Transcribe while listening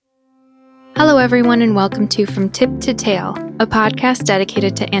Hello, everyone, and welcome to From Tip to Tail, a podcast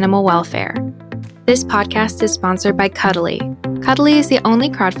dedicated to animal welfare. This podcast is sponsored by Cuddly. Cuddly is the only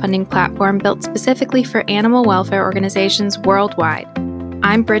crowdfunding platform built specifically for animal welfare organizations worldwide.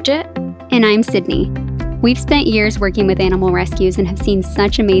 I'm Bridget. And I'm Sydney. We've spent years working with animal rescues and have seen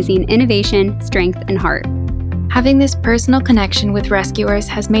such amazing innovation, strength, and heart. Having this personal connection with rescuers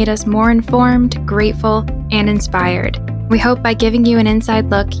has made us more informed, grateful, and inspired. We hope by giving you an inside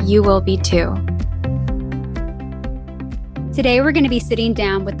look, you will be too. Today, we're going to be sitting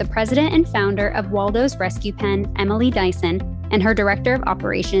down with the president and founder of Waldo's Rescue Pen, Emily Dyson, and her director of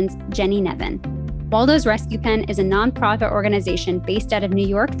operations, Jenny Nevin. Waldo's Rescue Pen is a nonprofit organization based out of New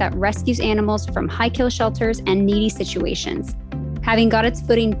York that rescues animals from high-kill shelters and needy situations. Having got its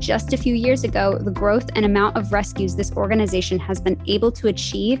footing just a few years ago, the growth and amount of rescues this organization has been able to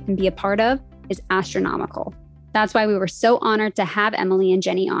achieve and be a part of is astronomical. That's why we were so honored to have Emily and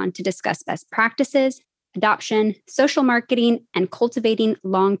Jenny on to discuss best practices, adoption, social marketing, and cultivating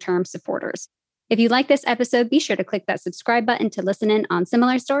long-term supporters. If you like this episode, be sure to click that subscribe button to listen in on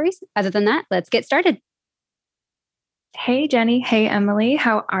similar stories. Other than that, let's get started. Hey, Jenny. Hey, Emily.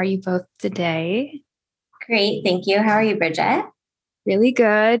 How are you both today? Great. Thank you. How are you, Bridget? Really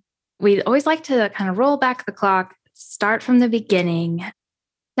good. We always like to kind of roll back the clock, start from the beginning.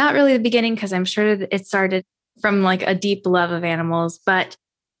 Not really the beginning, because I'm sure that it started from like a deep love of animals, but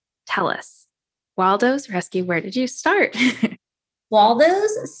tell us, Waldo's Rescue, where did you start?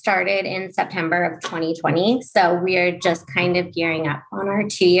 Waldo's started in September of 2020. So we're just kind of gearing up on our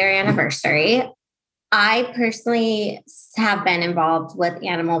 2-year anniversary. I personally have been involved with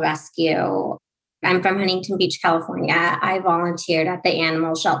animal rescue. I'm from Huntington Beach, California. I volunteered at the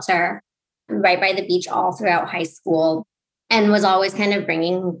animal shelter right by the beach all throughout high school and was always kind of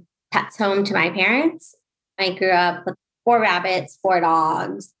bringing pets home to my parents. I grew up with 4 rabbits, 4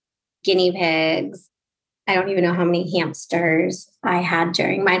 dogs, guinea pigs. I don't even know how many hamsters I had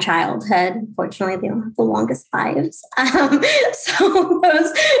during my childhood. Unfortunately, they don't have the longest lives. So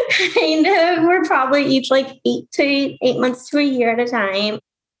those kind of were probably each like 8 months to a year at a time.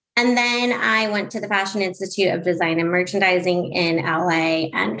 And then I went to the Fashion Institute of Design and Merchandising in LA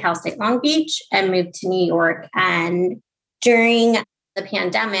and Cal State Long Beach and moved to New York. And during the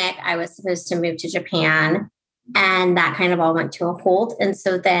pandemic, I was supposed to move to Japan, and that kind of all went to a halt. And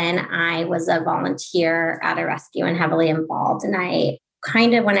so then I was a volunteer at a rescue and heavily involved. And I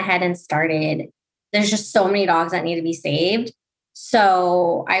kind of went ahead and started. There's just so many dogs that need to be saved.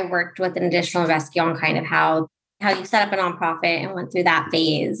 So I worked with an additional rescue on kind of how you set up a nonprofit and went through that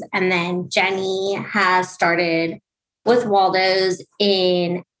phase. And then Jenny has started with Waldo's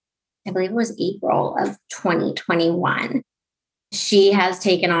in, I believe it was April of 2021. She has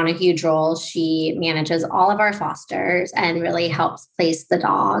taken on a huge role. She manages all of our fosters and really helps place the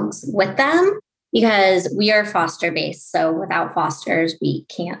dogs with them because we are foster based. So without fosters, we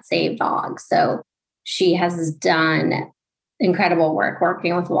can't save dogs. So she has done incredible work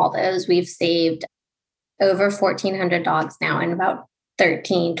working with Waldo's. We've saved over 1,400 dogs now and about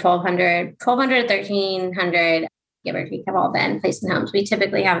 1,200 to 1,300, give or take, have all been placed in homes. We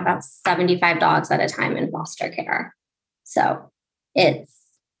typically have about 75 dogs at a time in foster care. So it's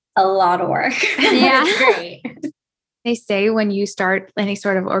a lot of work. Yeah. It's great. They say when you start any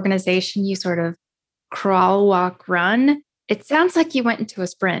sort of organization, you sort of crawl, walk, run. It sounds like you went into a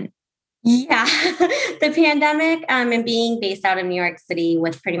sprint. Yeah. The pandemic and being based out of New York City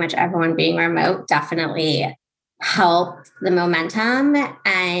with pretty much everyone being remote definitely helped the momentum.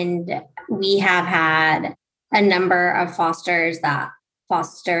 And we have had a number of fosters that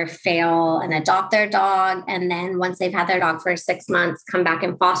foster, fail, and adopt their dog. And then once they've had their dog for 6 months, come back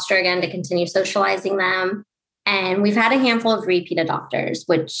and foster again to continue socializing them. And we've had a handful of repeat adopters,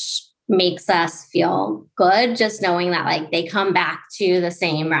 which makes us feel good just knowing that like they come back to the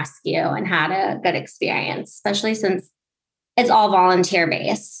same rescue and had a good experience, especially since it's all volunteer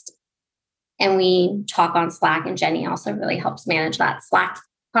based. And we talk on Slack, and Jenny also really helps manage that Slack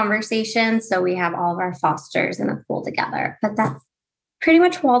conversation. So we have all of our fosters in a pool together. But that's pretty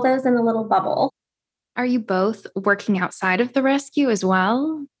much Waldo's in a little bubble. Are you both working outside of the rescue as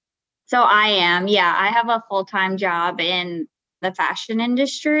well? So I am. Yeah, I have a full-time job in the fashion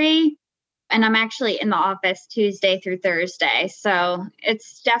industry, and I'm actually in the office Tuesday through Thursday. So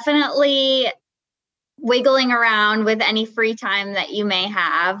it's definitely wiggling around with any free time that you may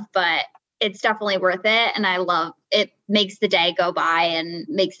have, but it's definitely worth it. And I love it. Makes the day go by and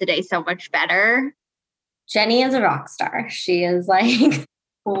makes the day so much better. Jenny is a rock star. She is like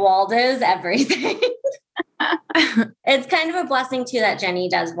Waldo's everything. It's kind of a blessing too that Jenny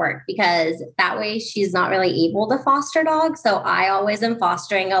does work because that way she's not really able to foster dogs. So I always am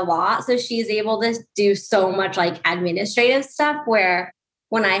fostering a lot. So she's able to do so much like administrative stuff where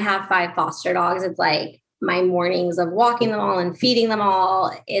when I have 5 foster dogs, it's like my mornings of walking them all and feeding them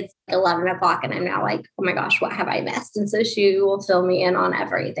all. It's 11 o'clock and I'm now like, oh my gosh, what have I missed? And so she will fill me in on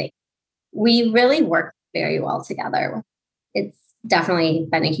everything. We really work very well together. It's definitely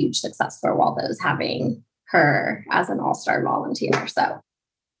been a huge success for Waldo's having her as an all-star volunteer. So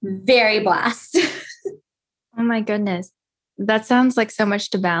very blessed. Oh my goodness. That sounds like so much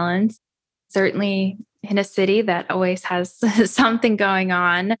to balance. Certainly in a city that always has something going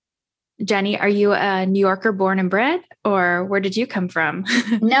on. Jenny, are you a New Yorker born and bred, or where did you come from?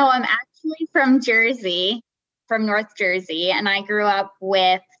 No, I'm actually from Jersey, from North Jersey, and I grew up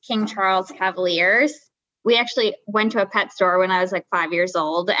with King Charles Cavaliers. We actually went to a pet store when I was like 5 years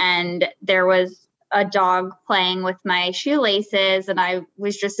old, and there was a dog playing with my shoelaces, and I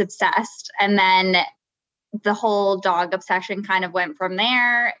was just obsessed. And then the whole dog obsession kind of went from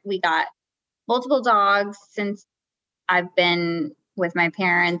there. We got multiple dogs since I've been with my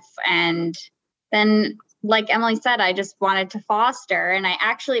parents. And then, like Emily said, I just wanted to foster. And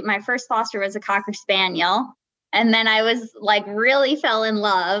my first foster was a Cocker Spaniel. And then I was like, really fell in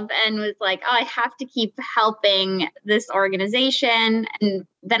love and was like, oh, I have to keep helping this organization. And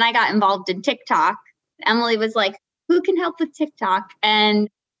then I got involved in TikTok. Emily was like, who can help with TikTok? And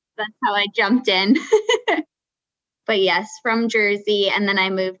that's how I jumped in. But yes, from Jersey. And then I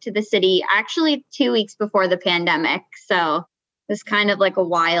moved to the city actually 2 weeks before the pandemic. So it was kind of like a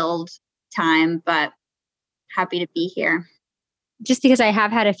wild time, but happy to be here. Just because I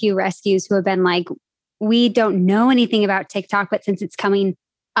have had a few rescues who have been like, we don't know anything about TikTok, but since it's coming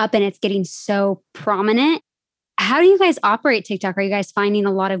up and it's getting so prominent, how do you guys operate TikTok? Are you guys finding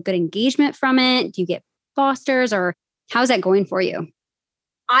a lot of good engagement from it? Do you get fosters, or how's that going for you?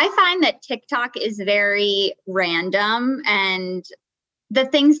 I find that TikTok is very random, and the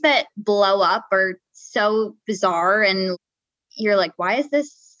things that blow up are so bizarre. And you're like, why does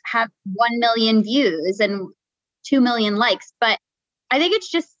this have 1 million views and 2 million likes? But I think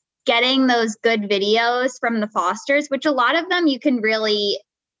it's just getting those good videos from the fosters, which a lot of them you can really,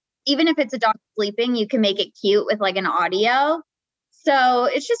 even if it's a dog sleeping, you can make it cute with like an audio. So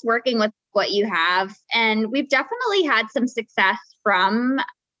it's just working with what you have. And we've definitely had some success from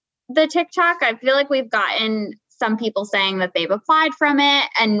the TikTok. I feel like we've gotten some people saying that they've applied from it,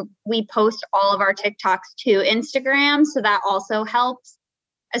 and we post all of our TikToks to Instagram. So that also helps,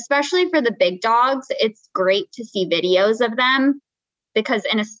 especially for the big dogs. It's great to see videos of them because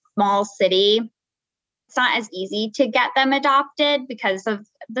in a small city, it's not as easy to get them adopted because of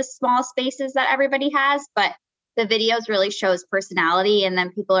the small spaces that everybody has, but the videos really shows personality. And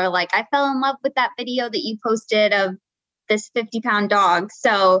then people are like, I fell in love with that video that you posted of this 50-pound dog.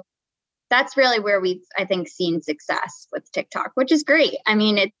 So that's really where we've, I think, seen success with TikTok, which is great. I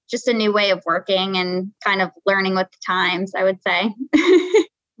mean, it's just a new way of working and kind of learning with the times, I would say.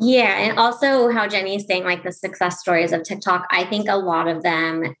 Yeah. And also how Jenny's saying, like the success stories of TikTok, I think a lot of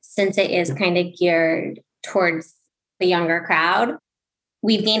them, since it is kind of geared towards the younger crowd,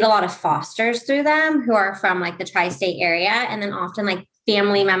 we've gained a lot of fosters through them who are from like the tri-state area. And then often like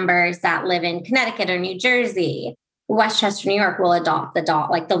family members that live in Connecticut or New Jersey, Westchester, New York will adopt the dog,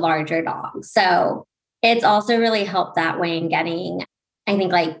 like the larger dogs. So it's also really helped that way in getting, I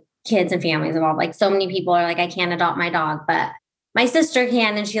think, like kids and families involved. Like so many people are like, I can't adopt my dog, but my sister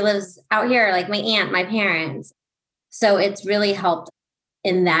can, and she lives out here, like my aunt, my parents. So it's really helped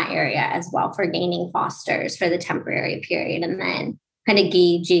in that area as well for gaining fosters for the temporary period. And then kind of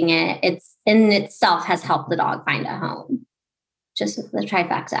gauging it, it's in itself has helped the dog find a home. Just the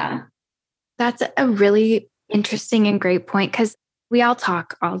trifecta. That's a really interesting and great point, because we all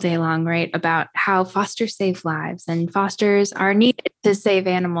talk all day long, right, about how fosters save lives and fosters are needed to save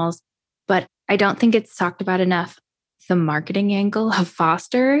animals. But I don't think it's talked about enough. The marketing angle of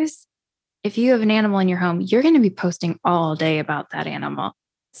fosters. If you have an animal in your home, you're going to be posting all day about that animal.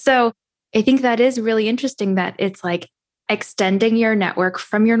 So I think that is really interesting that it's like extending your network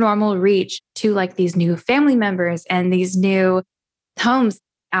from your normal reach to like these new family members and these new homes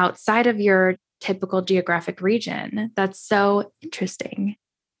outside of your typical geographic region. That's so interesting.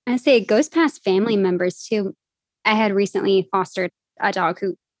 I say it goes past family members too. I had recently fostered a dog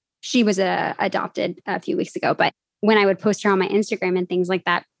who she was adopted a few weeks ago, but when I would post her on my Instagram and things like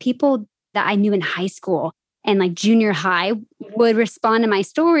that, people that I knew in high school and like junior high would respond to my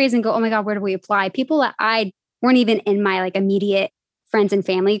stories and go, oh my God, where do we apply? People that I weren't even in my like immediate friends and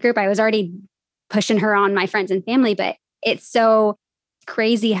family group. I was already pushing her on my friends and family, but it's so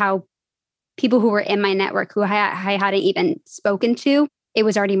crazy how people who were in my network who I hadn't even spoken to, it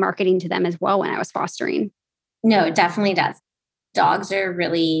was already marketing to them as well when I was fostering. No, it definitely does. Dogs are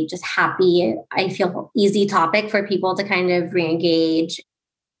really just happy. I feel easy topic for people to kind of re-engage.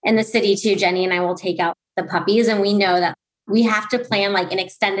 In the city too, Jenny and I will take out the puppies, and we know that we have to plan like an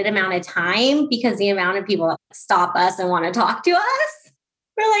extended amount of time because the amount of people that stop us and want to talk to us.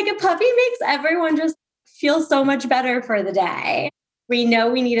 We're like, a puppy makes everyone just feel so much better for the day. We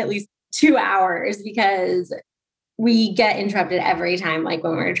know we need at least 2 hours because we get interrupted every time, like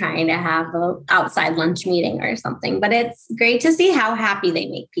when we're trying to have an outside lunch meeting or something. But it's great to see how happy they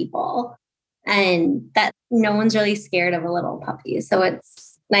make people and that no one's really scared of a little puppy. So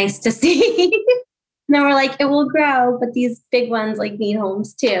it's nice to see. And then we're like, it will grow, but these big ones like need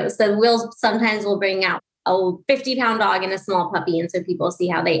homes too. So we'll bring out a 50-pound dog and a small puppy. And so people see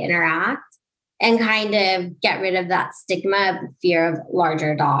how they interact and kind of get rid of that stigma of fear of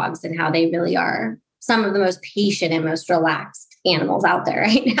larger dogs and how they really are some of the most patient and most relaxed animals out there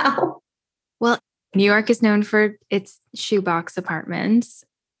right now. Well, New York is known for its shoebox apartments.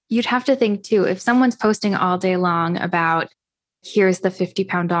 You'd have to think too, if someone's posting all day long about here's the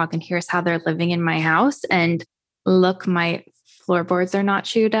 50-pound dog and here's how they're living in my house and look, my floorboards are not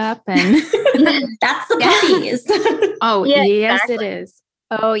chewed up. And that's the puppies. Oh, yeah, yes, exactly. It is.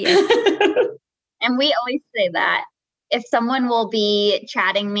 Oh, yes. And we always say that if someone will be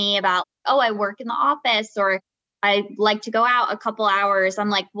chatting me about, oh, I work in the office or I like to go out a couple hours, I'm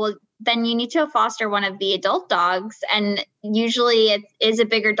like, well, then you need to foster one of the adult dogs. And usually it is a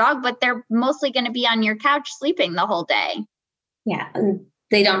bigger dog, but they're mostly going to be on your couch sleeping the whole day. Yeah. And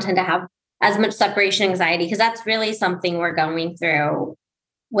they don't tend to have as much separation anxiety because that's really something we're going through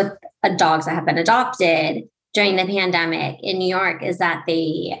with dogs that have been adopted during the pandemic in New York is that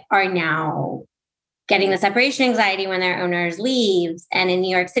they are now getting the separation anxiety when their owners leaves. And in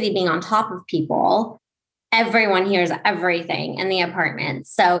New York City, being on top of people, everyone hears everything in the apartment.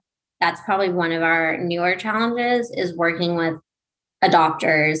 So that's probably one of our newer challenges is working with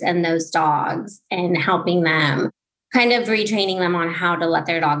adopters and those dogs and helping them kind of retraining them on how to let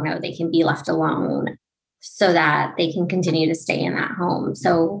their dog know they can be left alone so that they can continue to stay in that home.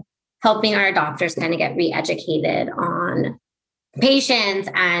 So helping our adopters kind of get re-educated on patience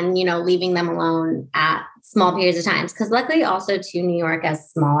and, leaving them alone at small periods of times. Because luckily also too, New York, as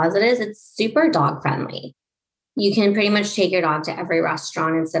small as it is, it's super dog friendly. You can pretty much take your dog to every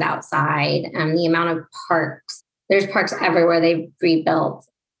restaurant and sit outside. And the amount of parks, there's parks everywhere. They've rebuilt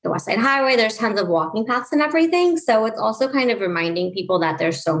the West Side Highway. There's tons of walking paths and everything. So it's also kind of reminding people that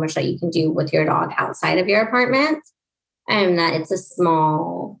there's so much that you can do with your dog outside of your apartment and that it's this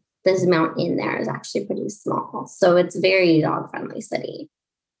amount in there is actually pretty small. So it's a very dog friendly city.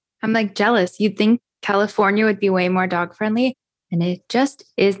 I'm like jealous. You'd think California would be way more dog friendly and it just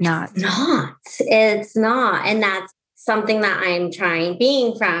is not. It's not. And that's something that I'm trying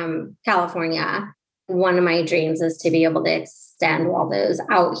being from California. One of my dreams is to be able to extend Waldo's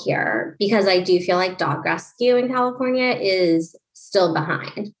out here because I do feel like dog rescue in California is still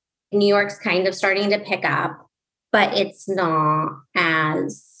behind. New York's kind of starting to pick up, but it's not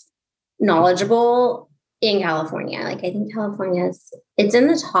as knowledgeable in California. Like I think it's in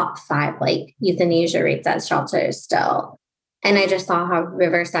the top 5, like euthanasia rates at shelters still. And I just saw how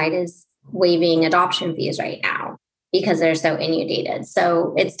Riverside is waiving adoption fees right now because they're so inundated.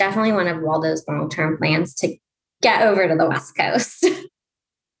 So it's definitely one of Waldo's long-term plans to get over to the West Coast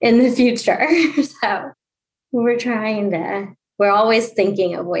in the future. So we're always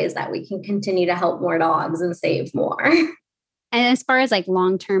thinking of ways that we can continue to help more dogs and save more. And as far as like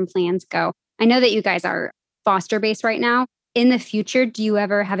long-term plans go, I know that you guys are foster-based right now. In the future, do you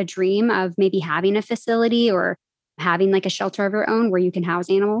ever have a dream of maybe having a facility or having like a shelter of your own where you can house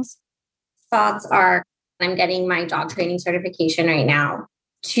animals? Thoughts are, I'm getting my dog training certification right now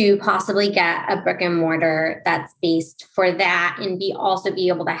to possibly get a brick and mortar that's based for that and also be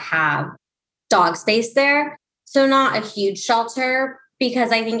able to have dog space there. So not a huge shelter,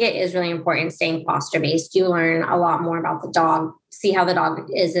 because I think it is really important staying foster-based. You learn a lot more about the dog, see how the dog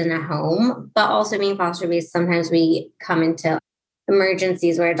is in a home, but also being foster-based, sometimes we come into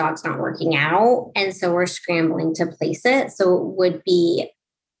emergencies where a dog's not working out. And so we're scrambling to place it. So it would be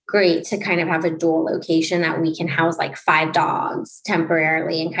great to kind of have a dual location that we can house like 5 dogs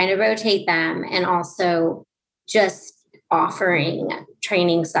temporarily and kind of rotate them. And also just offering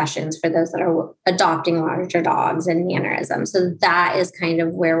training sessions for those that are adopting larger dogs and mannerisms. So that is kind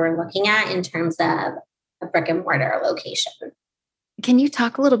of where we're looking at in terms of a brick and mortar location. Can you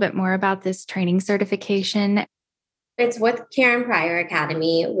talk a little bit more about this training certification? It's with Karen Pryor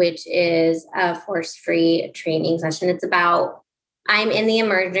Academy, which is a force-free training session. It's about I'm in the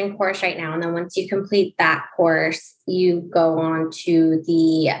immersion course right now. And then once you complete that course, you go on to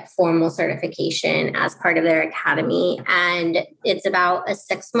the formal certification as part of their academy. And it's about a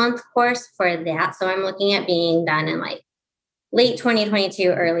 6-month course for that. So I'm looking at being done in like late 2022,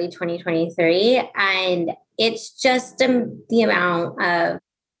 early 2023. And it's just the amount of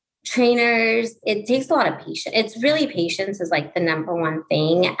trainers. It takes a lot of patience. It's really patience is like the number one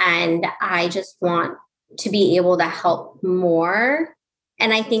thing. And I just want to be able to help more.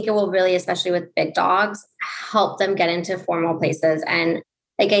 And I think it will really, especially with big dogs, help them get into formal places. And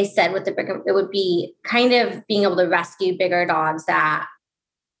like I said, with it would be kind of being able to rescue bigger dogs that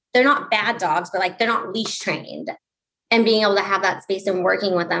they're not bad dogs, but like they're not leash trained, and being able to have that space and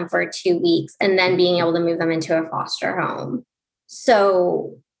working with them for 2 weeks and then being able to move them into a foster home.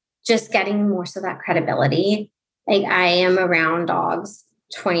 So just getting more so that credibility. Like I am around dogs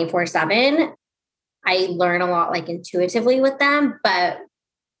 24/7. I learn a lot like intuitively with them. But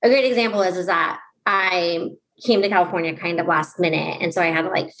a great example is that I came to California kind of last minute. And so I had to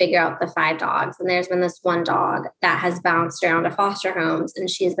like figure out the 5 dogs. And there's been this one dog that has bounced around to foster homes.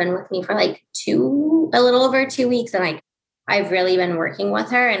 And she's been with me for like a little over 2 weeks. And like, I've really been working with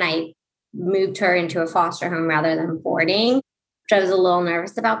her, and I moved her into a foster home rather than boarding, which I was a little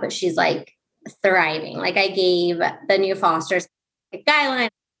nervous about, but she's like thriving. Like I gave the new fosters a guideline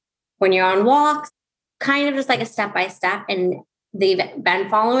when you're on walks, kind of just like a step-by-step, and they've been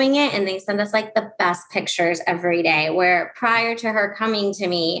following it, and they send us like the best pictures every day, where prior to her coming to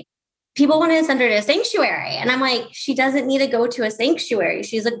me, people wanted to send her to a sanctuary. And I'm like, she doesn't need to go to a sanctuary.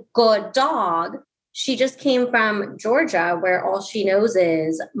 She's a good dog. She just came from Georgia, where all she knows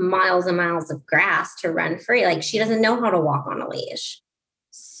is miles and miles of grass to run free. Like she doesn't know how to walk on a leash.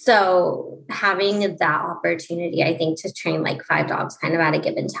 So having that opportunity, I think, to train like 5 dogs kind of at a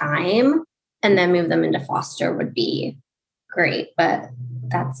given time and then move them into foster would be great. But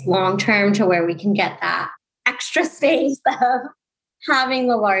that's long-term to where we can get that extra space of having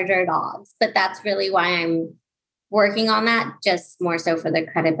the larger dogs. But that's really why I'm working on that, just more so for the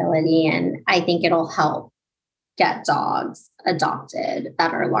credibility. And I think it'll help get dogs adopted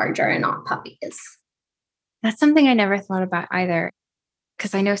that are larger and not puppies. That's something I never thought about either,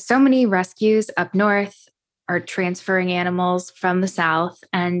 because I know so many rescues up north are transferring animals from the south,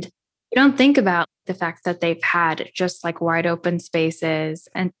 and you don't think about the fact that they've had just like wide open spaces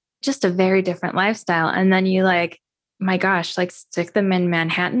and just a very different lifestyle. And then you like, my gosh, like stick them in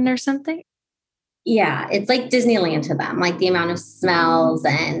Manhattan or something. Yeah, it's like Disneyland to them, like the amount of smells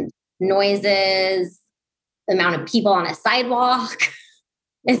and noises, the amount of people on a sidewalk.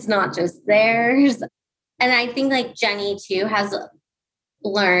 It's not just theirs. And I think like Jenny too has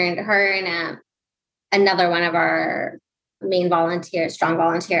learned, her and another one of our main volunteers, strong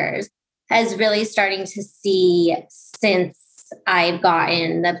volunteers, has really starting to see, since I've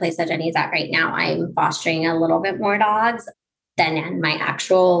gotten the place that Jenny's at right now, I'm fostering a little bit more dogs than in my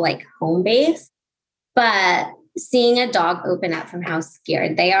actual like home base. But seeing a dog open up from how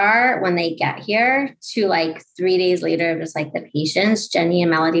scared they are when they get here to like 3 days later, just like the patience, Jenny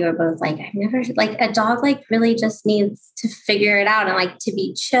and Melody were both like, I've never, like a dog like really just needs to figure it out and like to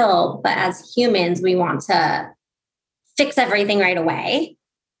be chill. But as humans, we want to fix everything right away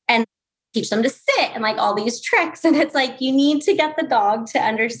and teach them to sit and like all these tricks. And it's like, you need to get the dog to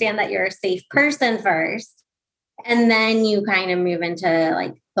understand that you're a safe person first. And then you kind of move into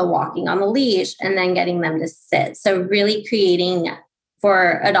like the walking on the leash and then getting them to sit. So really creating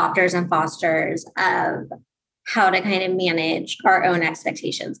for adopters and fosters of how to kind of manage our own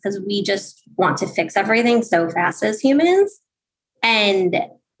expectations, because we just want to fix everything so fast as humans. And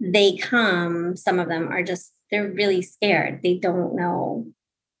some of them are just, they're really scared. They don't know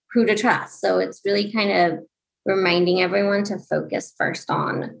who to trust. So it's really kind of reminding everyone to focus first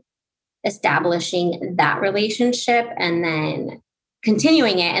on establishing that relationship and then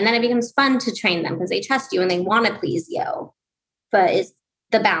continuing it. And then it becomes fun to train them because they trust you and they want to please you. But it's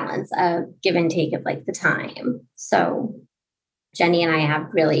the balance of give and take of like the time. So Jenny and I have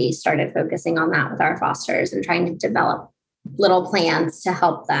really started focusing on that with our fosters and trying to develop little plans to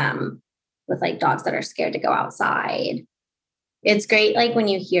help them with like dogs that are scared to go outside. It's great. Like when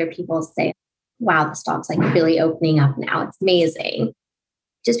you hear people say, wow, this dog's like really opening up now. It's amazing.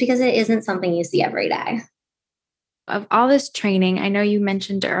 Just because it isn't something you see every day. Of all this training, I know you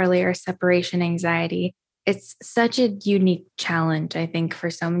mentioned earlier separation anxiety. It's such a unique challenge, I think,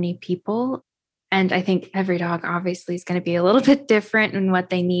 for so many people. And I think every dog obviously is going to be a little bit different in what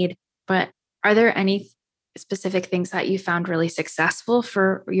they need. But are there any specific things that you found really successful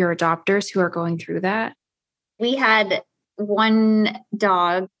for your adopters who are going through that? We had one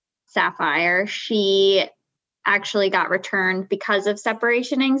dog, Sapphire. She actually got returned because of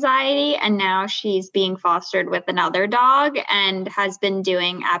separation anxiety. And now she's being fostered with another dog and has been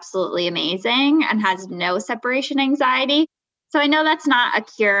doing absolutely amazing and has no separation anxiety. So I know that's not a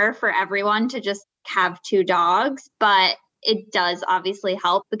cure for everyone to just have 2 dogs, but it does obviously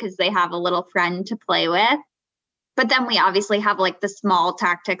help because they have a little friend to play with. But then we obviously have like the small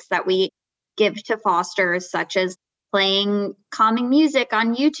tactics that we give to fosters, such as playing calming music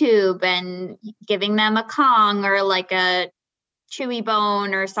on YouTube and giving them a Kong or like a Chewy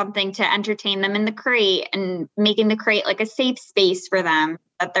Bone or something to entertain them in the crate, and making the crate like a safe space for them,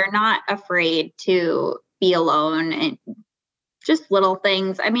 that they're not afraid to be alone, and just little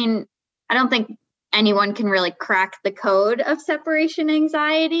things. I mean, I don't think anyone can really crack the code of separation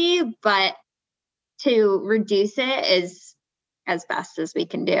anxiety, but to reduce it is as best as we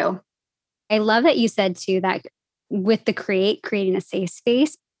can do. I love that you said too that with the creating a safe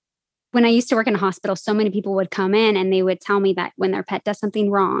space. When I used to work in a hospital, so many people would come in and they would tell me that when their pet does something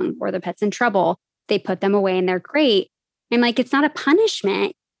wrong or their pet's in trouble, they put them away in their crate. I'm like, it's not a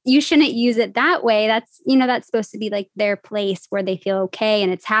punishment. You shouldn't use it that way. That's supposed to be like their place where they feel okay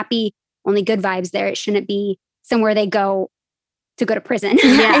and it's happy, only good vibes there. It shouldn't be somewhere they go to prison.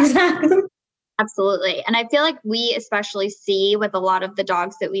 Yeah, exactly. Absolutely. And I feel like we especially see with a lot of the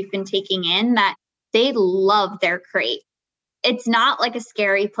dogs that we've been taking in that they love their crate. It's not like a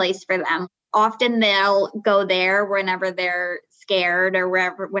scary place for them. Often they'll go there whenever they're scared or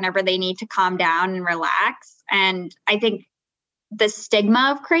whenever they need to calm down and relax. And I think the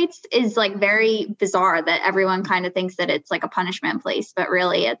stigma of crates is like very bizarre, that everyone kind of thinks that it's like a punishment place, but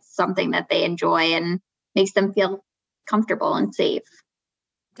really it's something that they enjoy and makes them feel comfortable and safe.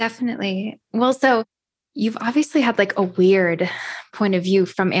 Definitely. Well, so you've obviously had like a weird point of view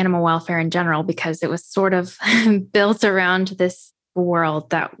from animal welfare in general, because it was sort of built around this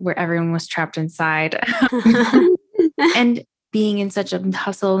world where everyone was trapped inside. And being in such a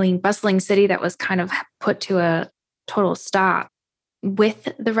bustling city that was kind of put to a total stop.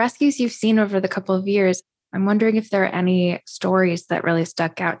 With the rescues you've seen over the couple of years, I'm wondering if there are any stories that really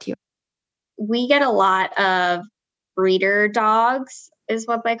stuck out to you. We get a lot of breeder dogs, is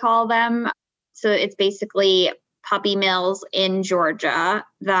what they call them. So it's basically puppy mills in Georgia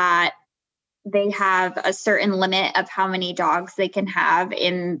that they have a certain limit of how many dogs they can have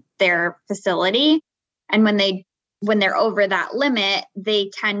in their facility. And when they're over that limit,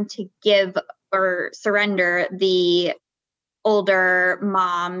 they tend to give or surrender the older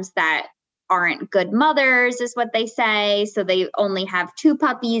moms that aren't good mothers, is what they say. So they only have 2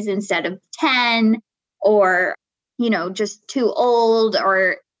 puppies instead of 10, or, just too old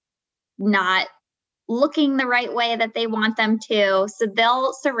or not looking the right way that they want them to. So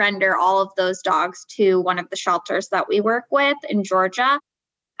they'll surrender all of those dogs to one of the shelters that we work with in Georgia.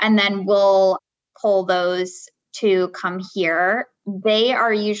 And then we'll pull those to come here. They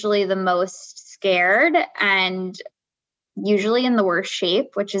are usually the most scared and usually in the worst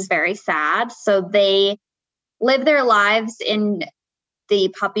shape, which is very sad. So they live their lives in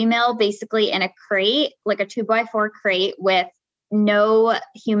the puppy mill, basically in a crate, like a 2x4 crate with no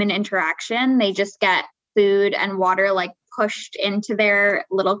human interaction. They just get food and water like pushed into their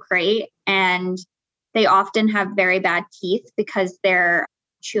little crate. And they often have very bad teeth because they're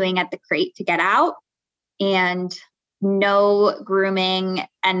chewing at the crate to get out, and no grooming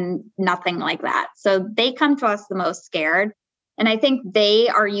and nothing like that. So they come to us the most scared. And I think they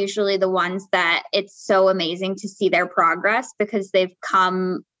are usually the ones that it's so amazing to see their progress, because they've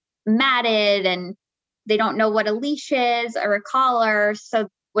come matted and they don't know what a leash is or a collar. So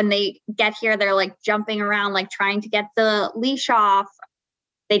when they get here, they're like jumping around, like trying to get the leash off.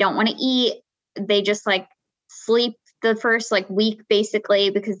 They don't want to eat. They just like sleep the first like week basically,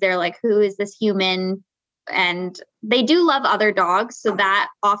 because they're like, who is this human? And they do love other dogs. So that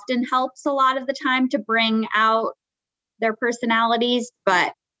often helps a lot of the time to bring out their personalities.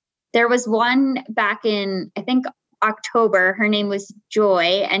 But there was one back in, I think, October. Her name was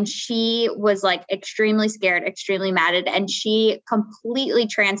Joy, and she was like extremely scared, extremely matted, and she completely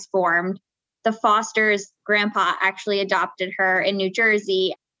transformed. The foster's grandpa actually adopted her in New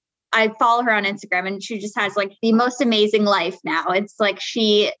Jersey. I follow her on Instagram, and she just has like the most amazing life now. It's like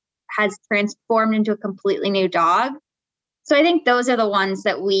she has transformed into a completely new dog. So I think those are the ones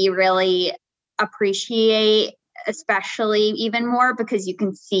that we really appreciate, especially even more because you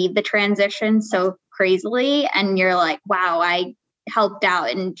can see the transition so crazily, and you're like, wow, I helped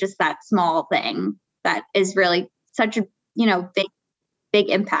out in just that small thing that is really such a, big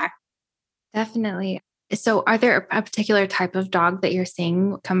impact. Definitely. So are there a particular type of dog that you're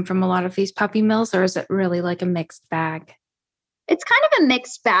seeing come from a lot of these puppy mills, or is it really like a mixed bag? It's kind of a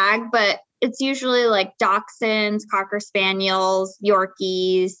mixed bag, but it's usually like Dachshunds, Cocker Spaniels,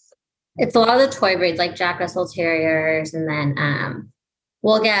 Yorkies. It's a lot of the toy breeds like Jack Russell Terriers. And then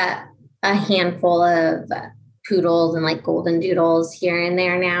we'll get a handful of poodles and like golden doodles here and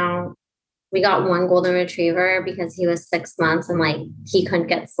there now. We got one golden retriever because he was 6 months and like he couldn't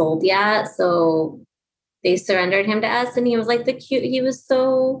get sold yet. So they surrendered him to us and he was like he was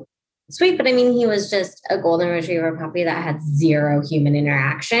so sweet. But I mean, he was just a golden retriever puppy that had zero human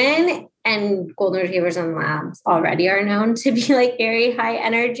interaction. And golden retrievers and labs already are known to be like very high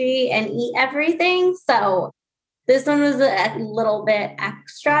energy and eat everything. So this one was a little bit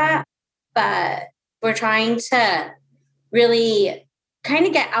extra, but we're trying to really kind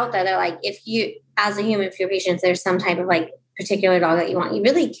of get out there that like, if you, as a human, if you're patient, there's some type of like particular dog that you want, you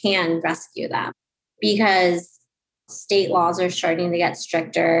really can rescue them because state laws are starting to get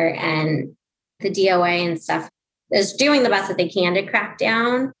stricter and the DOA and stuff is doing the best that they can to crack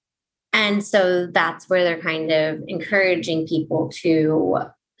down. And so that's where they're kind of encouraging people to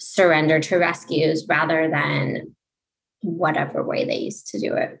surrender to rescues rather than whatever way they used to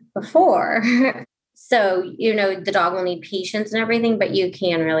do it before. So, you know, the dog will need patience and everything, but you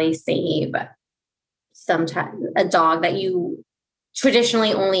can really save sometimes a dog that you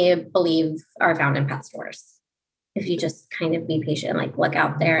traditionally only believe are found in pet stores. If you just kind of be patient, like look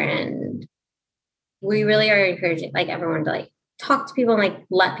out there. And we really are encouraging like everyone to like talk to people and like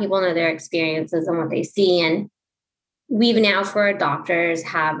let people know their experiences and what they see. And we've now for adopters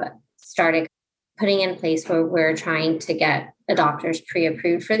have started putting in place where we're trying to get adopters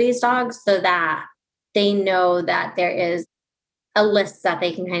pre-approved for these dogs so that they know that there is a list that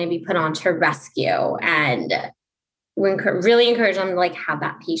they can kind of be put on to rescue. And we really encourage them to like have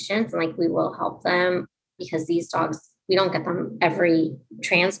that patience and like we will help them because these dogs, we don't get them every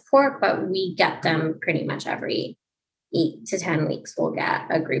transport, but we get them pretty much every 8 to 10 weeks. We'll get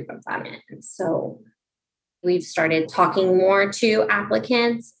a group of them in. So we've started talking more to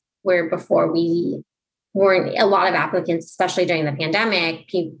applicants where before we weren't a lot of applicants, especially during the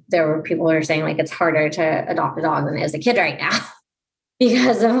pandemic, there were people who were saying like it's harder to adopt a dog than it is a kid right now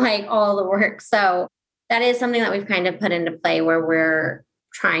because of like all the work. So that is something that we've kind of put into play where we're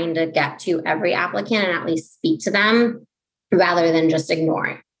trying to get to every applicant and at least speak to them rather than just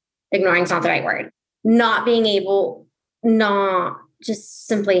ignore. Ignoring is not the right word. Not being able, not just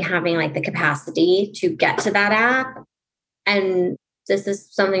simply having like the capacity to get to that app. And this is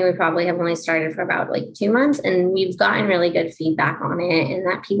something we probably have only started for about like 2 months and we've gotten really good feedback on it and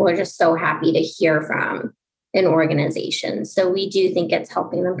that people are just so happy to hear from an organization. So we do think it's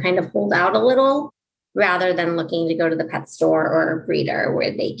helping them kind of hold out a little rather than looking to go to the pet store or a breeder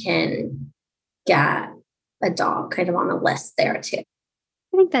where they can get a dog kind of on a list there too.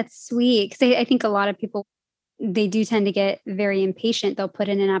 I think that's sweet because I think a lot of people, they do tend to get very impatient. They'll put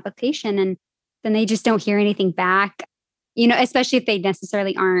in an application and then they just don't hear anything back. You know, especially if they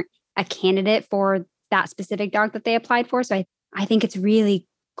necessarily aren't a candidate for that specific dog that they applied for. So I think it's really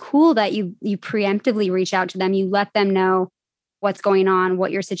cool that you preemptively reach out to them. You let them know what's going on,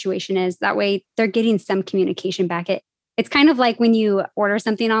 what your situation is. That way they're getting some communication back. It's kind of like when you order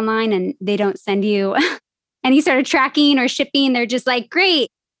something online and they don't send you any sort of tracking or shipping. They're just like, great.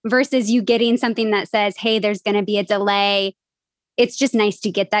 Versus you getting something that says, hey, there's going to be a delay. It's just nice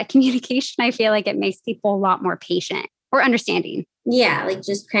to get that communication. I feel like it makes people a lot more patient or understanding. Yeah, like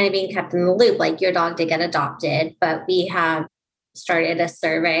just kind of being kept in the loop. Like your dog did get adopted, but we have started a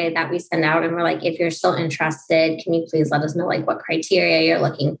survey that we send out and we're like, if you're still interested, can you please let us know like what criteria you're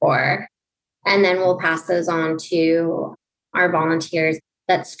looking for? And then we'll pass those on to our volunteers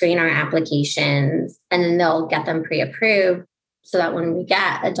that screen our applications and then they'll get them pre-approved so that when we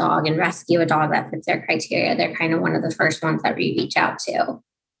get a dog and rescue a dog that fits their criteria, they're kind of one of the first ones that we reach out to.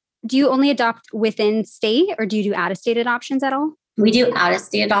 Do you only adopt within state or do you do out-of-state adoptions at all? We do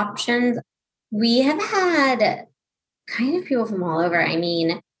out-of-state adoptions. We have had kind of people from all over. I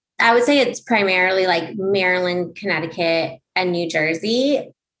mean, I would say it's primarily like Maryland, Connecticut, and New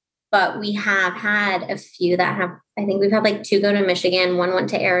Jersey. But we have had a few that have, I think we've had like 2 go to Michigan, 1 went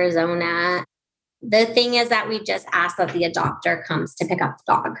to Arizona. The thing is that we just ask that the adopter comes to pick up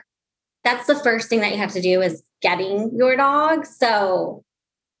the dog. That's the first thing that you have to do is getting your dog. So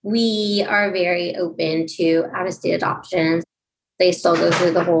we are very open to out-of-state adoptions. They still go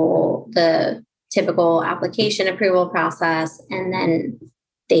through the typical application approval process, and then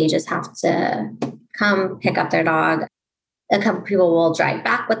they just have to come pick up their dog. A couple people will drive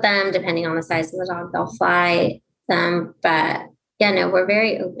back with them, depending on the size of the dog, they'll fly them. But yeah, no, we're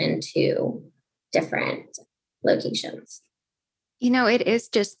very open to different locations. You know, it is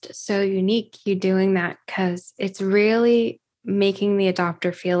just so unique you doing that because it's really making the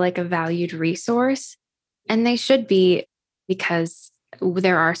adopter feel like a valued resource. And they should be, because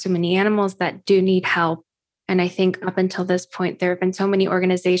there are so many animals that do need help. And I think up until this point, there have been so many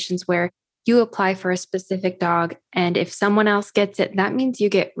organizations where you apply for a specific dog, and if someone else gets it, that means you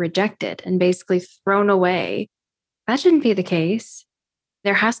get rejected and basically thrown away. That shouldn't be the case.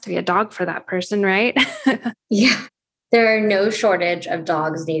 There has to be a dog for that person, right? Yeah. There are no shortage of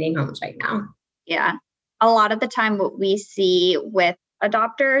dogs needing homes right now. Yeah. A lot of the time, what we see with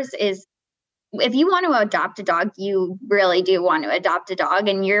adopters is if you want to adopt a dog, you really do want to adopt a dog,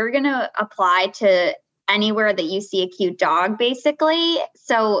 and you're going to apply to anywhere that you see a cute dog, basically.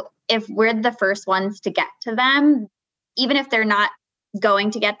 So if we're the first ones to get to them, even if they're not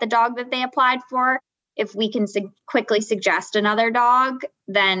going to get the dog that they applied for, if we can quickly suggest another dog,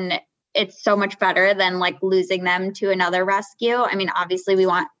 then it's so much better than like losing them to another rescue. I mean, obviously we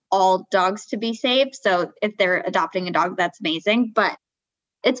want all dogs to be safe. So if they're adopting a dog, that's amazing. But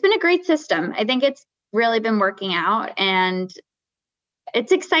it's been a great system. I think it's really been working out, and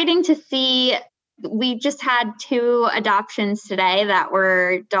it's exciting to see. We just had 2 adoptions today that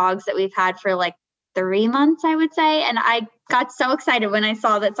were dogs that we've had for like 3 months, I would say. And I got so excited when I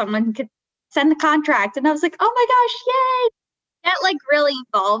saw that someone could send the contract, and I was like, oh my gosh, yay. Get like really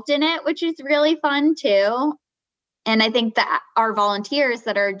involved in it, which is really fun too. And I think that our volunteers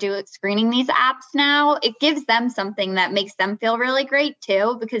that are screening these apps now, it gives them something that makes them feel really great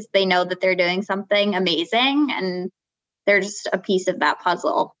too, because they know that they're doing something amazing and they're just a piece of that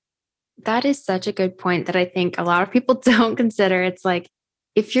puzzle. That is such a good point that I think a lot of people don't consider. It's like,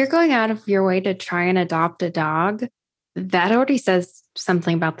 if you're going out of your way to try and adopt a dog, that already says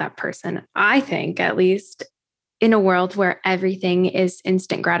something about that person. I think, at least in a world where everything is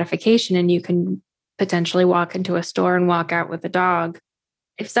instant gratification and you can potentially walk into a store and walk out with a dog.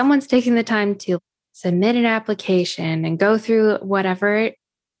 If someone's taking the time to submit an application and go through whatever,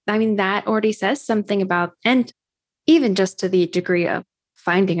 I mean, that already says something about, and even just to the degree of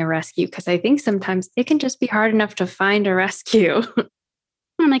finding a rescue, because I think sometimes it can just be hard enough to find a rescue.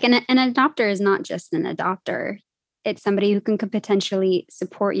 Like an adopter is not just an adopter. It's somebody who can potentially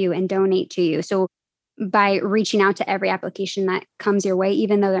support you and donate to you. So by reaching out to every application that comes your way,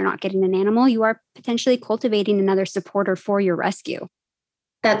 even though they're not getting an animal, you are potentially cultivating another supporter for your rescue.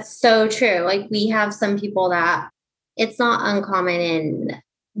 That's so true. Like, we have some people that it's not uncommon, and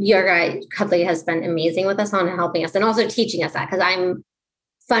your guy Cuddly has been amazing with us on helping us and also teaching us that, because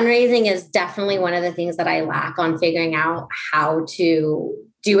fundraising is definitely one of the things that I lack on figuring out how to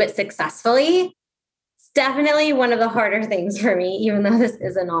do it successfully. It's definitely one of the harder things for me, even though this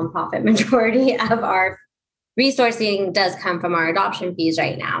is a nonprofit. Majority of our resourcing does come from our adoption fees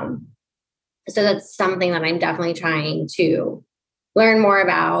right now. So that's something that I'm definitely trying to learn more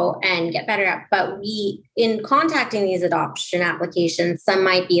about and get better at. But in contacting these adoption applications, some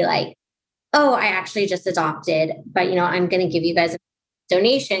might be like, oh, I actually just adopted, but I'm going to give you guys a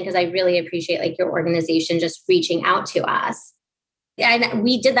donation because I really appreciate like your organization just reaching out to us. And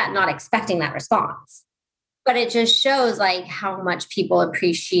we did that not expecting that response. But it just shows like how much people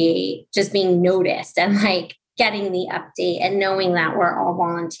appreciate just being noticed and like getting the update and knowing that we're all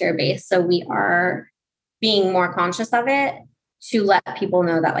volunteer based. So we are being more conscious of it to let people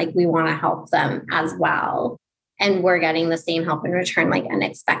know that like we want to help them as well. And we're getting the same help in return, like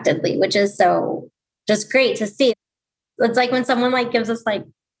unexpectedly, which is so just great to see. It's like when someone like gives us like,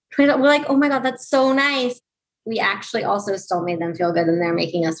 we're like, oh my God, that's so nice. We actually also still made them feel good, and they're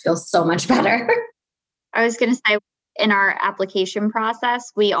making us feel so much better. I was going to say, in our application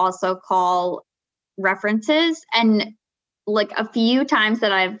process, we also call references. And like a few times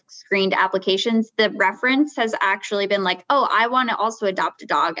that I've screened applications, the reference has actually been like, oh, I want to also adopt a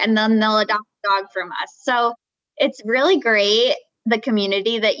dog. And then they'll adopt a dog from us. So it's really great, the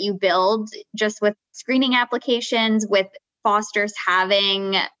community that you build just with screening applications, with fosters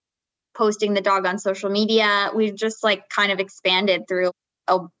posting the dog on social media. We've just like kind of expanded through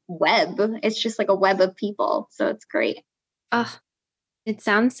a web. It's just like a web of people. So it's great. It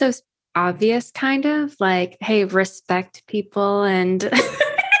sounds so obvious, kind of like, hey, respect people and and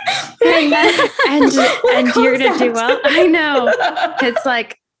you're gonna do well. I know. It's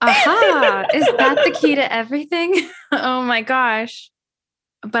like, aha, is that the key to everything? Oh my gosh.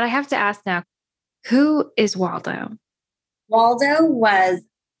 But I have to ask now, who is Waldo? Waldo was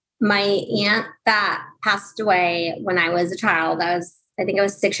my aunt that passed away when I was a child. I think I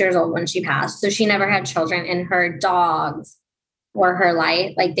was 6 years old when she passed. So she never had children, and her dogs were her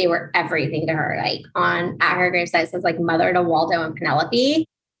life. Like, they were everything to her. Like, at her gravesite says like mother to Waldo and Penelope.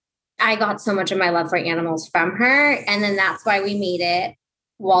 I got so much of my love for animals from her. And then that's why we made it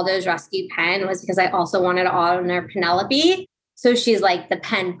Waldo's Rescue Pen, was because I also wanted to honor Penelope. So she's like the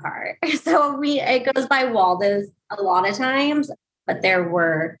pen part. So it goes by Waldo's a lot of times, but there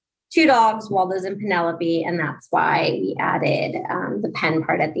were 2 dogs, Waldo's and Penelope, and that's why we added the pen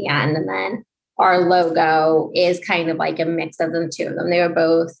part at the end. And then our logo is kind of like a mix of the 2 of them. They were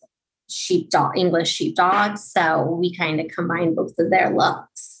both English sheepdogs, so we kind of combined both of their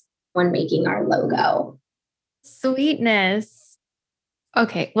looks when making our logo. Sweetness.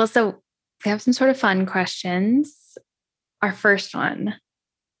 Okay, well, so we have some sort of fun questions. Our first one,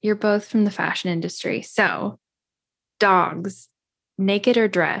 you're both from the fashion industry. So dogs, naked or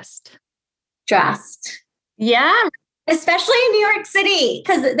dressed? Dressed. Yeah. Especially in New York City,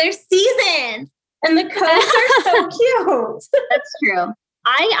 because there's seasons and the coats are so cute. That's true.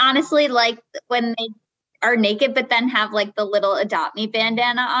 I honestly like when they are naked, but then have like the little Adopt Me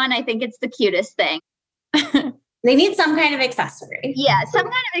bandana on. I think it's the cutest thing. They need some kind of accessory. Yeah, some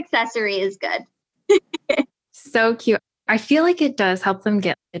kind of accessory is good. So cute. I feel like it does help them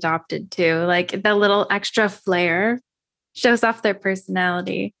get adopted too. Like the little extra flair shows off their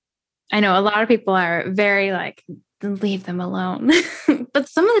personality. I know a lot of people are very like, leave them alone. But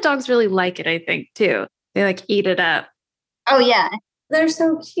some of the dogs really like it, I think, too. They like eat it up. Oh, yeah. They're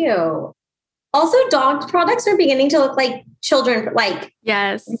so cute. Also, dog products are beginning to look like children, like,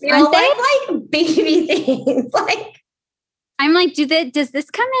 yes, like baby things. Like, I'm like, does this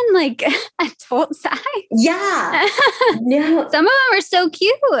come in like adult size? Yeah. No. Some of them are so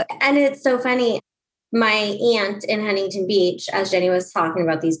cute. And it's so funny. My aunt in Huntington Beach, as Jenny was talking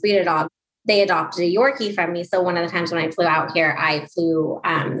about these breeder dogs, they adopted a Yorkie from me. So one of the times when I flew out here, I flew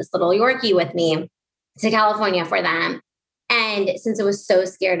this little Yorkie with me to California for them. And since it was so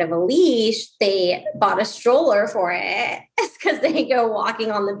scared of a leash, they bought a stroller for it because they go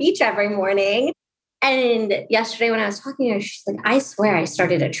walking on the beach every morning. And yesterday when I was talking to her, she's like, I swear I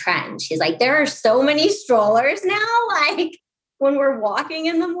started a trend. She's like, there are so many strollers now, like when we're walking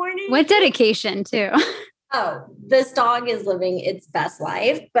in the morning. What dedication too. Oh, this dog is living its best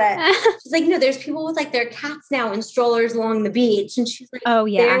life. But she's like, no, there's people with like their cats now in strollers along the beach. And she's like, oh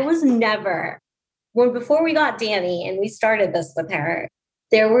yeah, there was never, before we got Danny and we started this with her,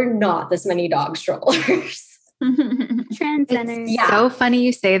 there were not this many dog strollers. Trendsetters. It's so funny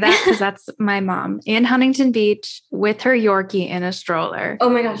you say that because that's my mom in Huntington Beach with her Yorkie in a stroller. Oh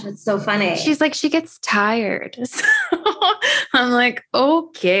my gosh, it's so funny. She's like, she gets tired. So I'm like,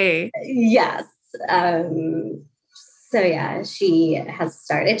 okay. Yes. So yeah, she has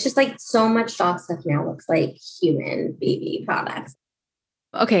started. It's just like so much dog stuff now looks like human baby products.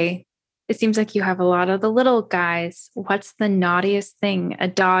 Okay. It seems like you have a lot of the little guys. What's the naughtiest thing a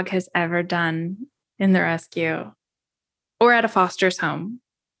dog has ever done in the rescue or at a foster's home?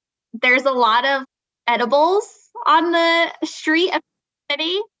 There's a lot of edibles on the street of the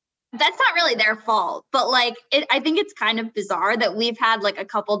city. That's not really their fault, but like, I think it's kind of bizarre that we've had like a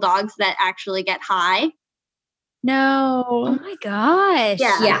couple dogs that actually get high. No. Oh my gosh.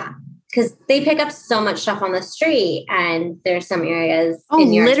 Yeah. Because they pick up so much stuff on the street, and there's some areas in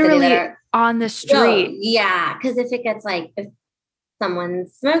New York literally City that are on the street. Yeah. Because if it gets like, if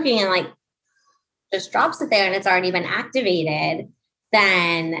someone's smoking and like just drops it there and it's already been activated,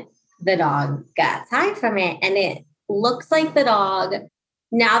 then the dog gets high from it. And it looks like the dog,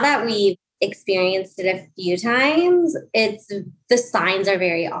 now that we've experienced it a few times, the signs are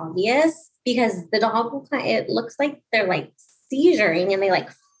very obvious because the dog it looks like they're like seizuring and they like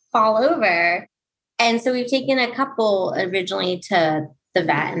fall over. And so we've taken a couple originally to the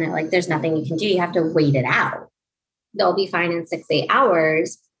vet and they're like, there's nothing you can do. You have to wait it out. They'll be fine in 6-8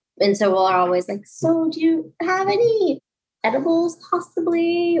 hours. And so we're always like, so do you have any edibles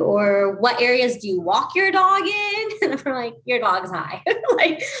possibly? Or what areas do you walk your dog in? And we're like, your dog's high.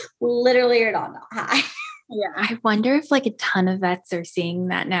 Like literally your dog not high. Yeah. I wonder if like a ton of vets are seeing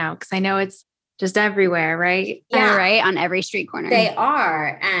that now. Cause I know it's just everywhere, right? Yeah, right. On every street corner. They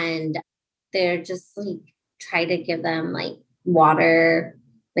are. And they're just like, try to give them like water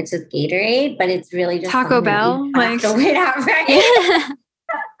mixed with Gatorade, but it's really just Taco Bell. Like to wait out, right?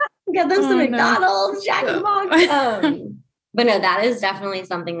 Get them some McDonald's, Jack in the Box. But no, that is definitely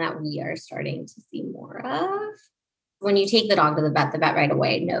something that we are starting to see more of. When you take the dog to the vet right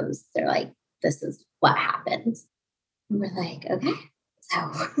away knows they're like, this is what happens. And we're like, okay.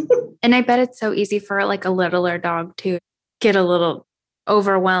 So and I bet it's so easy for like a littler dog to get a little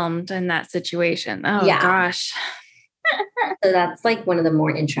overwhelmed in that situation. Oh gosh. So that's like one of the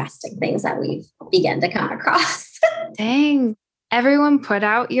more interesting things that we've begun to come across. Dang. Everyone put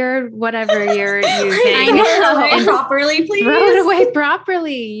out your whatever you're using. I know. Properly, please. Throw it away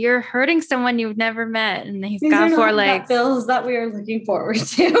properly. You're hurting someone you've never met and he's got 4 legs. Bills that we are looking forward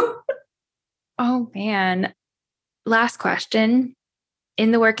to. Oh man. last question.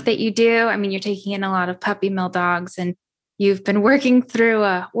 In the work that you do, I mean, you're taking in a lot of puppy mill dogs and you've been working through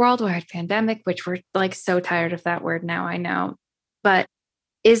a worldwide pandemic, which we're like so tired of that word now, I know. But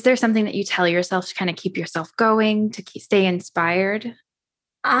is there something that you tell yourself to kind of keep yourself going, to stay inspired?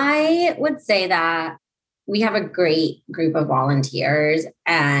 I would say that we have a great group of volunteers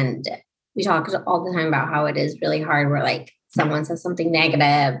and we talk all the time about how it is really hard where like someone says something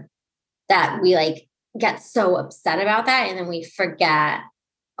negative that we like get so upset about that and then we forget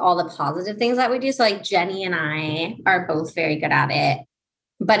all the positive things that we do. So like Jenny and I are both very good at it.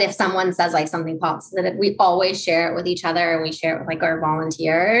 But if someone says like something positive, we always share it with each other and we share it with like our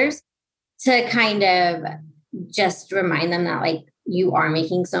volunteers to kind of just remind them that like you are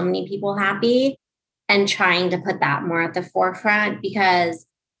making so many people happy and trying to put that more at the forefront because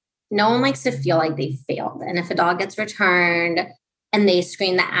no one likes to feel like they failed. And if a dog gets returned and they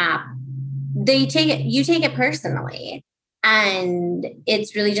screen the app, you take it personally. And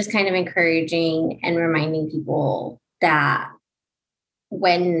it's really just kind of encouraging and reminding people that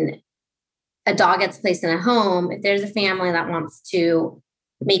when a dog gets placed in a home, if there's a family that wants to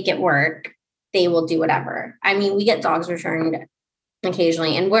make it work, they will do whatever. I mean, we get dogs returned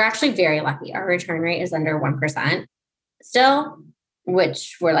occasionally, and we're actually very lucky. Our return rate is under 1% still,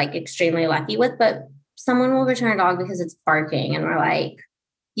 which we're like extremely lucky with, but someone will return a dog because it's barking and we're like,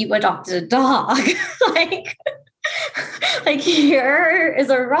 you adopted a dog. like here is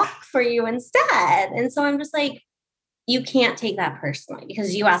a rock for you instead. And so I'm just like, you can't take that personally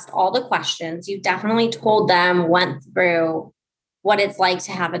because you asked all the questions. You definitely told them, went through what it's like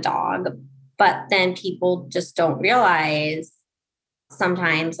to have a dog, but then people just don't realize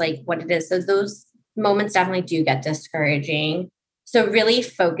sometimes like what it is. So those moments definitely do get discouraging. So really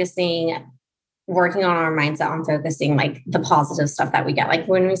working on our mindset on focusing like the positive stuff that we get. Like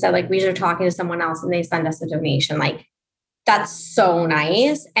when we said like we are talking to someone else and they send us a donation, like that's so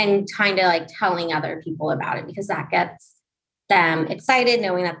nice. And kind of like telling other people about it because that gets them excited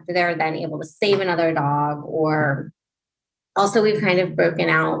knowing that they're then able to save another dog. Or also we've kind of broken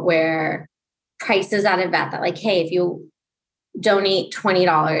out where prices at a vet that like, hey, if you donate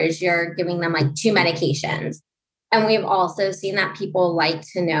 $20, you're giving them like 2 medications. And we've also seen that people like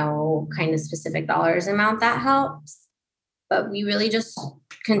to know kind of specific dollars amount that helps. But we really just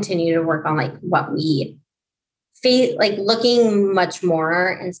continue to work on like what we face, like looking much more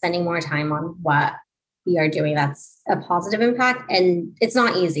and spending more time on what we are doing that's a positive impact. And it's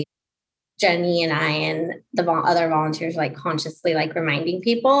not easy. Jenny and I and the other volunteers like consciously like reminding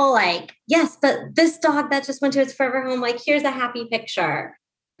people like, yes, but this dog that just went to its forever home, like here's a happy picture.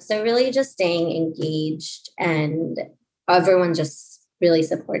 So really just staying engaged and everyone just really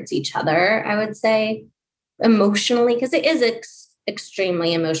supports each other, I would say, emotionally, because it is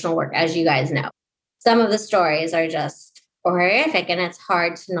extremely emotional work, as you guys know. Some of the stories are just horrific and it's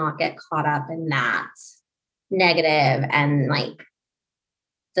hard to not get caught up in that negative and like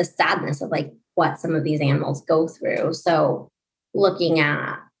the sadness of like what some of these animals go through. So looking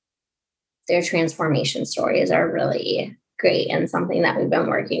at their transformation stories are really great and something that we've been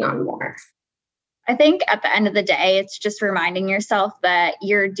working on more. I think at the end of the day, it's just reminding yourself that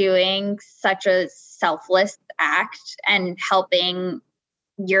you're doing such a selfless act and helping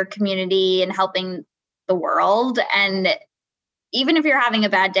your community and helping the world. And even if you're having a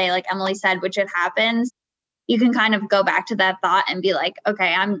bad day, like Emily said, which it happens, you can kind of go back to that thought and be like,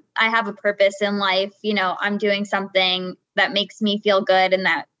 okay, I have a purpose in life. You know, I'm doing something that makes me feel good and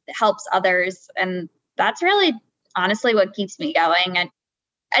that helps others. And that's really honestly what keeps me going. And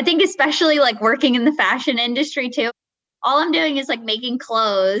I think especially like working in the fashion industry too, all I'm doing is like making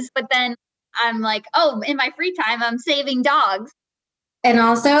clothes, but then I'm like, oh, in my free time, I'm saving dogs. And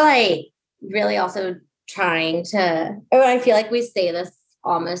also like really also trying to, I feel like we say this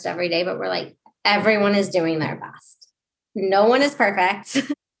almost every day, but we're like, everyone is doing their best. No one is perfect,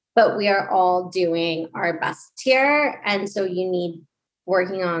 but we are all doing our best here. And so you need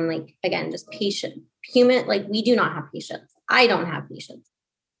working on like, again, just patient, human, like we do not have patience. I don't have patience.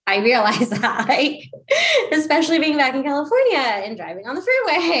 I realize that, like, especially being back in California and driving on the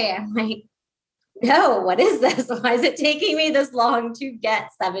freeway. I'm like, no, what is this? Why is it taking me this long to get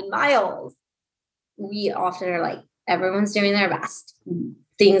 7 miles? We often are like, everyone's doing their best.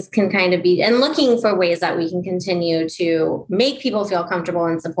 Things can kind of be, and looking for ways that we can continue to make people feel comfortable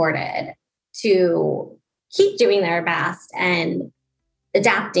and supported to keep doing their best and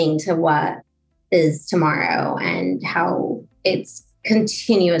adapting to what is tomorrow and how it's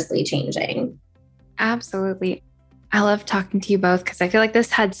continuously changing. Absolutely. I love talking to you both because I feel like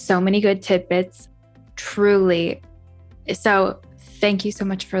this had so many good tidbits. Truly. So thank you so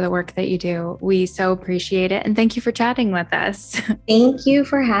much for the work that you do. We so appreciate it. And thank you for chatting with us. Thank you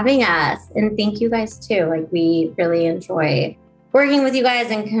for having us. And thank you guys too. Like, we really enjoy working with you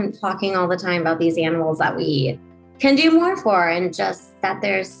guys and talking all the time about these animals that we can do more for, and just that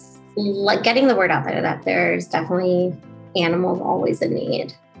there's like getting the word out there that there's definitely animals always in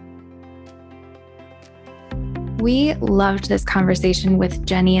need. We loved this conversation with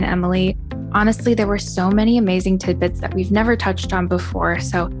Jenny and Emily. Honestly, there were so many amazing tidbits that we've never touched on before.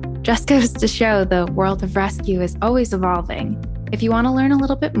 So just goes to show the world of rescue is always evolving. If you want to learn a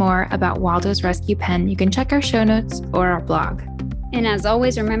little bit more about Waldo's Rescue Pen, you can check our show notes or our blog. And as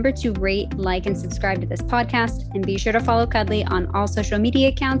always, remember to rate, like, and subscribe to this podcast. And be sure to follow Cuddly on all social media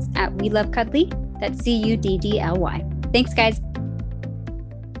accounts at We Love Cuddly. That's CUDDLY. Thanks, guys.